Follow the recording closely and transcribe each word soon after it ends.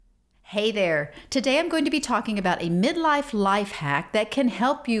Hey there. Today I'm going to be talking about a midlife life hack that can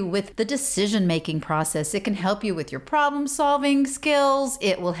help you with the decision-making process. It can help you with your problem-solving skills.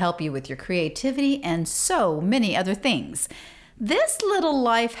 It will help you with your creativity and so many other things. This little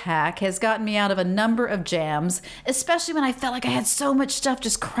life hack has gotten me out of a number of jams, especially when I felt like I had so much stuff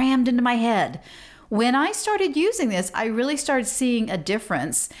just crammed into my head. When I started using this, I really started seeing a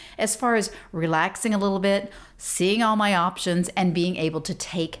difference as far as relaxing a little bit, seeing all my options, and being able to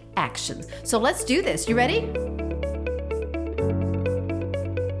take actions. So let's do this. You ready?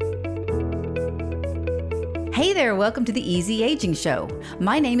 Hey there, welcome to the Easy Aging Show.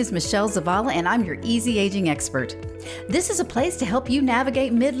 My name is Michelle Zavala and I'm your easy aging expert. This is a place to help you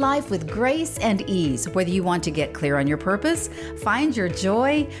navigate midlife with grace and ease, whether you want to get clear on your purpose, find your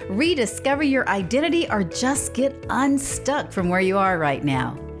joy, rediscover your identity, or just get unstuck from where you are right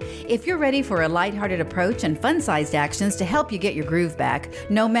now. If you're ready for a lighthearted approach and fun-sized actions to help you get your groove back,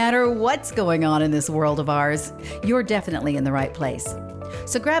 no matter what's going on in this world of ours, you're definitely in the right place.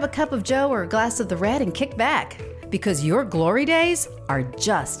 So grab a cup of joe or a glass of the red and kick back, because your glory days are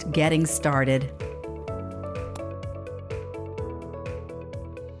just getting started.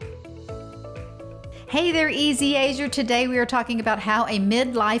 Hey there, Easy Ager. Today we are talking about how a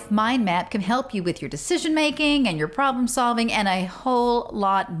midlife mind map can help you with your decision making and your problem solving and a whole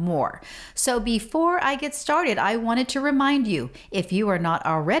lot more. So before I get started, I wanted to remind you, if you are not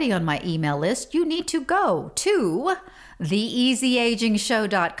already on my email list, you need to go to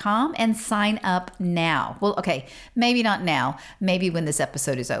theeasyagingshow.com and sign up now. Well, okay, maybe not now, maybe when this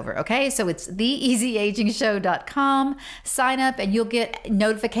episode is over, okay? So it's theeasyagingshow.com, sign up and you'll get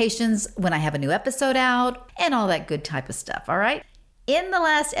notifications when I have a new episode out and all that good type of stuff, all right? In the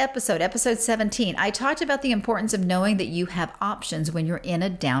last episode, episode 17, I talked about the importance of knowing that you have options when you're in a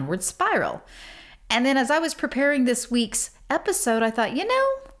downward spiral. And then as I was preparing this week's episode, I thought,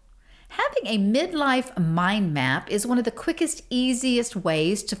 having a midlife mind map is one of the quickest, easiest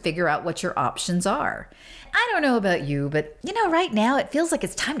ways to figure out what your options are. I don't know about you, but right now it feels like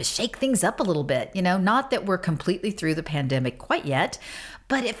it's time to shake things up a little bit. Not that we're completely through the pandemic quite yet,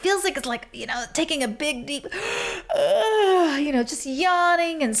 but it feels like it's taking a big, deep, just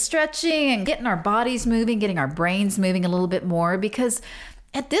yawning and stretching and getting our bodies moving, getting our brains moving a little bit more, because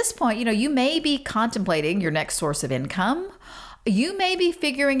at this point, you may be contemplating your next source of income. You may be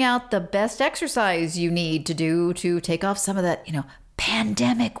figuring out the best exercise you need to do to take off some of that,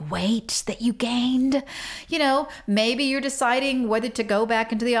 pandemic weight that you gained. Maybe you're deciding whether to go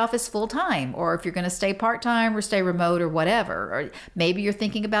back into the office full time or if you're going to stay part-time or stay remote or whatever. Or maybe you're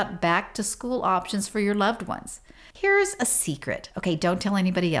thinking about back to school options for your loved ones. Here's a secret. Okay, don't tell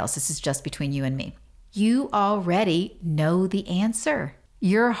anybody else. This is just between you and me. You already know the answer.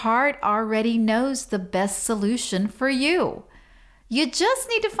 Your heart already knows the best solution for you. You just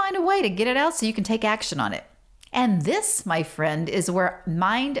need to find a way to get it out so you can take action on it. And this, my friend, is where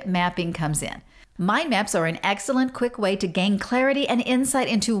mind mapping comes in. Mind maps are an excellent, quick way to gain clarity and insight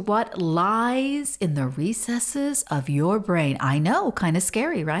into what lies in the recesses of your brain. I know, kind of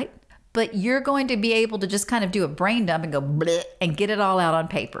scary, right? But you're going to be able to just kind of do a brain dump and go bleh and get it all out on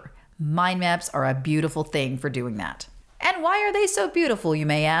paper. Mind maps are a beautiful thing for doing that. And why are they so beautiful, you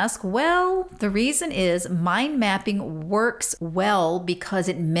may ask? Well, the reason is mind mapping works well because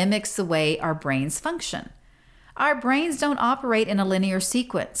it mimics the way our brains function. Our brains don't operate in a linear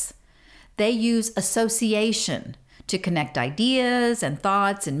sequence. They use association to connect ideas and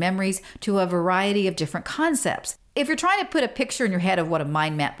thoughts and memories to a variety of different concepts. If you're trying to put a picture in your head of what a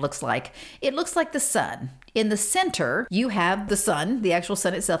mind map looks like, it looks like the sun. In the center, you have the sun, the actual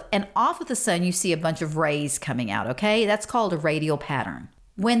sun itself, and off of the sun, you see a bunch of rays coming out, okay? That's called a radial pattern.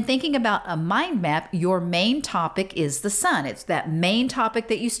 When thinking about a mind map, your main topic is the sun. It's that main topic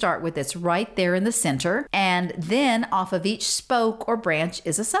that you start with that's right there in the center, and then off of each spoke or branch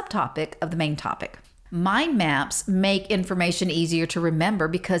is a subtopic of the main topic. Mind maps make information easier to remember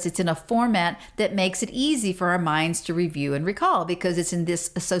because it's in a format that makes it easy for our minds to review and recall because it's in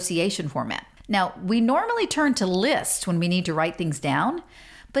this association format. Now, we normally turn to lists when we need to write things down,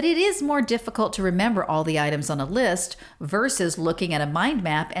 but it is more difficult to remember all the items on a list versus looking at a mind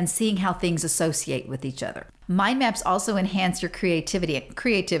map and seeing how things associate with each other. Mind maps also enhance your creativity.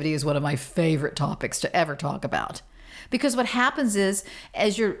 Creativity is one of my favorite topics to ever talk about. Because what happens is,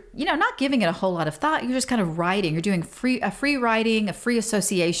 as you're, not giving it a whole lot of thought, you're just kind of writing. You're doing a free writing, a free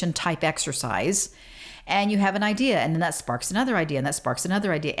association type exercise. And you have an idea, and then that sparks another idea, and that sparks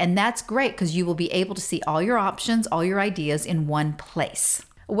another idea. And that's great because you will be able to see all your options, all your ideas in one place.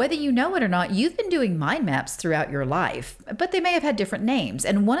 Whether you know it or not, you've been doing mind maps throughout your life, but they may have had different names.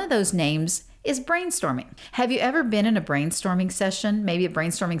 And one of those names is brainstorming. Have you ever been in a brainstorming session, maybe a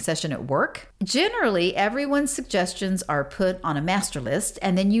brainstorming session at work? Generally, everyone's suggestions are put on a master list,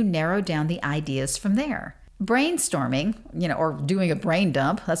 and then you narrow down the ideas from there. Brainstorming, or doing a brain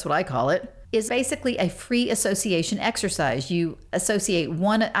dump, that's what I call it, is basically a free association exercise. You associate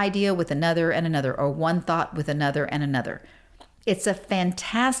one idea with another and another, or one thought with another and another. It's a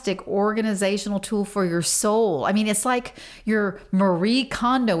fantastic organizational tool for your soul. I mean, it's like you're Marie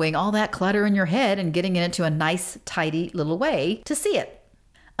Kondoing all that clutter in your head and getting it into a nice, tidy little way to see it.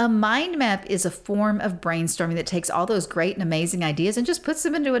 A mind map is a form of brainstorming that takes all those great and amazing ideas and just puts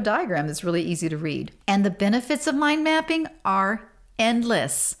them into a diagram that's really easy to read. And the benefits of mind mapping are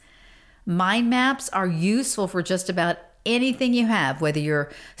endless. Mind maps are useful for just about anything you have, whether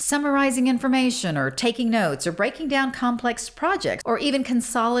you're summarizing information or taking notes or breaking down complex projects or even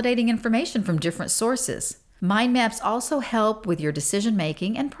consolidating information from different sources. Mind maps also help with your decision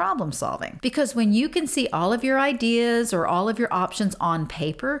making and problem solving, because when you can see all of your ideas or all of your options on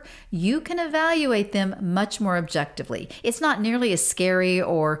paper, you can evaluate them much more objectively. It's not nearly as scary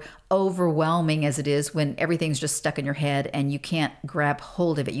or overwhelming as it is when everything's just stuck in your head and you can't grab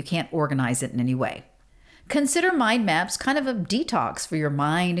hold of it. You can't organize it in any way. Consider mind maps kind of a detox for your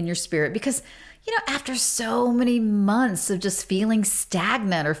mind and your spirit, because after so many months of just feeling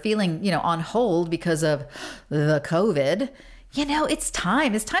stagnant or feeling, on hold because of the COVID, it's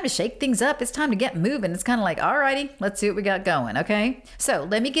time. It's time to shake things up. It's time to get moving. It's kind of like, alrighty, let's see what we got going, okay? So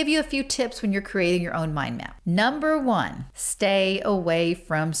let me give you a few tips when you're creating your own mind map. Number 1, stay away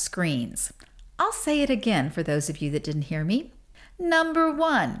from screens. I'll say it again for those of you that didn't hear me. Number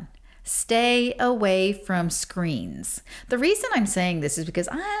 1, stay away from screens. The reason I'm saying this is because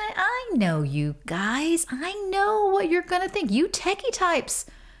I know you guys. I know what you're going to think. You techie types.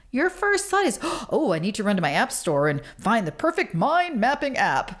 Your first thought is, I need to run to my app store and find the perfect mind mapping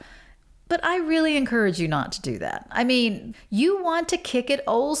app. But I really encourage you not to do that. I mean, you want to kick it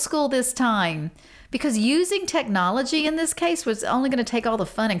old school this time, because using technology in this case was only going to take all the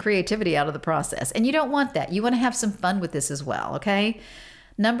fun and creativity out of the process. And you don't want that. You want to have some fun with this as well, okay?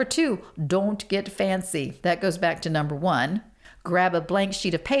 Number 2, don't get fancy. That goes back to number 1. Grab a blank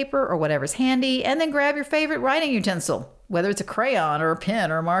sheet of paper or whatever's handy, and then grab your favorite writing utensil, whether it's a crayon or a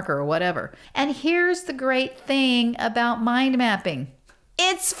pen or a marker or whatever. And here's the great thing about mind mapping.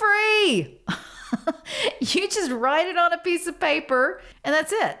 It's free. You just write it on a piece of paper and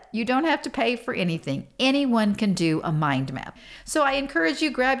that's it. You don't have to pay for anything. Anyone can do a mind map. So I encourage you,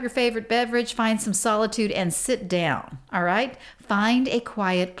 grab your favorite beverage, find some solitude and sit down. All right? Find a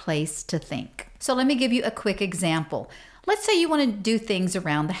quiet place to think. So let me give you a quick example. Let's say you want to do things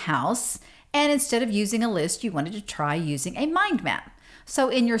around the house, and instead of using a list, you wanted to try using a mind map. So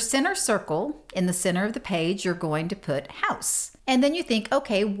in your center circle, in the center of the page, you're going to put house. And then you think,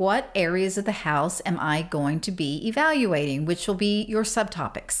 okay, what areas of the house am I going to be evaluating, which will be your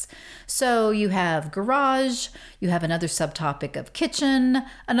subtopics. So you have garage, you have another subtopic of kitchen,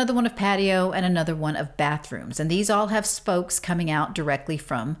 another one of patio, and another one of bathrooms. And these all have spokes coming out directly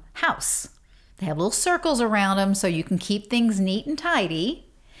from house. They have little circles around them so you can keep things neat and tidy.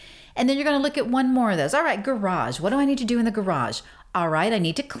 And then you're going to look at one more of those. All right, garage. What do I need to do in the garage? All right, I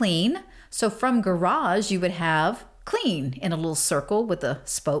need to clean. So from garage, you would have clean in a little circle with a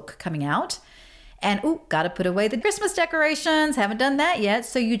spoke coming out. And, got to put away the Christmas decorations. Haven't done that yet.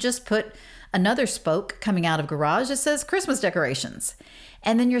 So you just put another spoke coming out of garage that says Christmas decorations.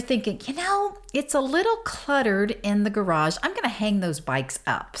 And then you're thinking, it's a little cluttered in the garage. I'm going to hang those bikes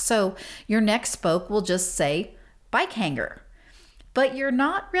up. So your next spoke will just say bike hanger. But you're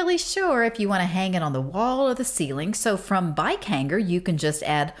not really sure if you want to hang it on the wall or the ceiling. So from bike hanger, you can just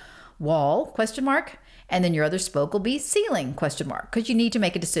add wall, ? And then your other spoke will be ceiling, ? Because you need to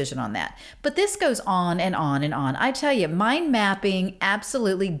make a decision on that. But this goes on and on and on. I tell you, mind mapping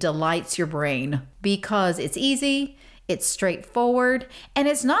absolutely delights your brain because it's easy, it's straightforward, and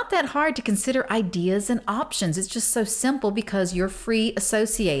it's not that hard to consider ideas and options. It's just so simple because you're free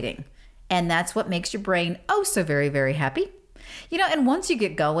associating. And that's what makes your brain so very, very happy. And once you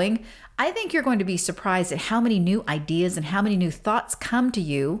get going, I think you're going to be surprised at how many new ideas and how many new thoughts come to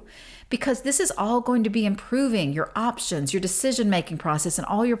you, because this is all going to be improving your options, your decision-making process, and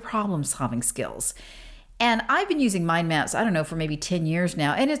all your problem-solving skills. And I've been using mind maps, for maybe 10 years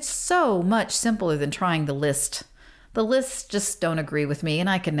now, and it's so much simpler than trying to list The lists just don't agree with me, and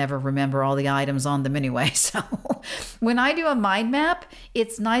I can never remember all the items on them anyway. So when I do a mind map,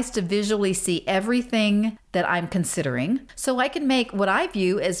 it's nice to visually see everything that I'm considering so I can make what I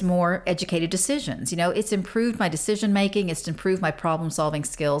view as more educated decisions. It's improved my decision making, it's improved my problem solving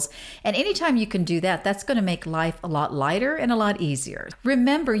skills. And anytime you can do that, that's going to make life a lot lighter and a lot easier.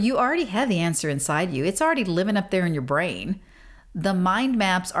 Remember, you already have the answer inside you. It's already living up there in your brain. The mind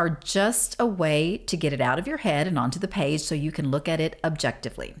maps are just a way to get it out of your head and onto the page so you can look at it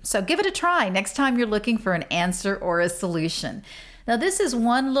objectively. So give it a try next time you're looking for an answer or a solution. Now, this is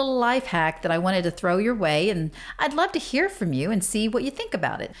one little life hack that I wanted to throw your way, and I'd love to hear from you and see what you think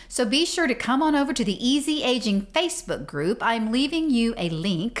about it. So be sure to come on over to the Easy Aging Facebook group. I'm leaving you a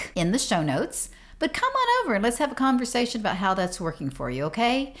link in the show notes. But come on over and let's have a conversation about how that's working for you,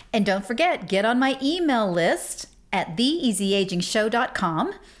 okay? And don't forget, get on my email list at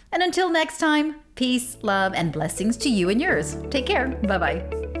theeasyagingshow.com. And until next time, peace, love, and blessings to you and yours. Take care.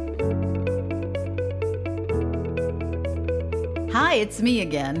 Bye-bye. Hi, it's me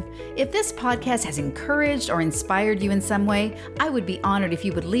again. If this podcast has encouraged or inspired you in some way, I would be honored if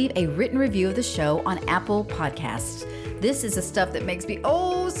you would leave a written review of the show on Apple Podcasts. This is the stuff that makes me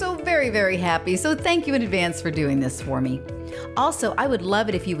so very, very happy. So thank you in advance for doing this for me. Also, I would love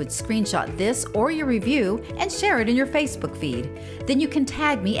it if you would screenshot this or your review and share it in your Facebook feed. Then you can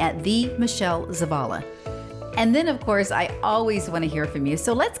tag me at @Michelle_Zavala. And then, of course, I always want to hear from you,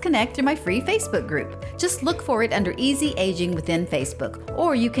 so let's connect through my free Facebook group. Just look for it under Easy Aging within Facebook,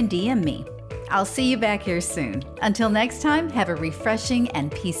 or you can DM me. I'll see you back here soon. Until next time, have a refreshing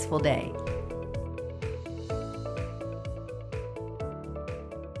and peaceful day.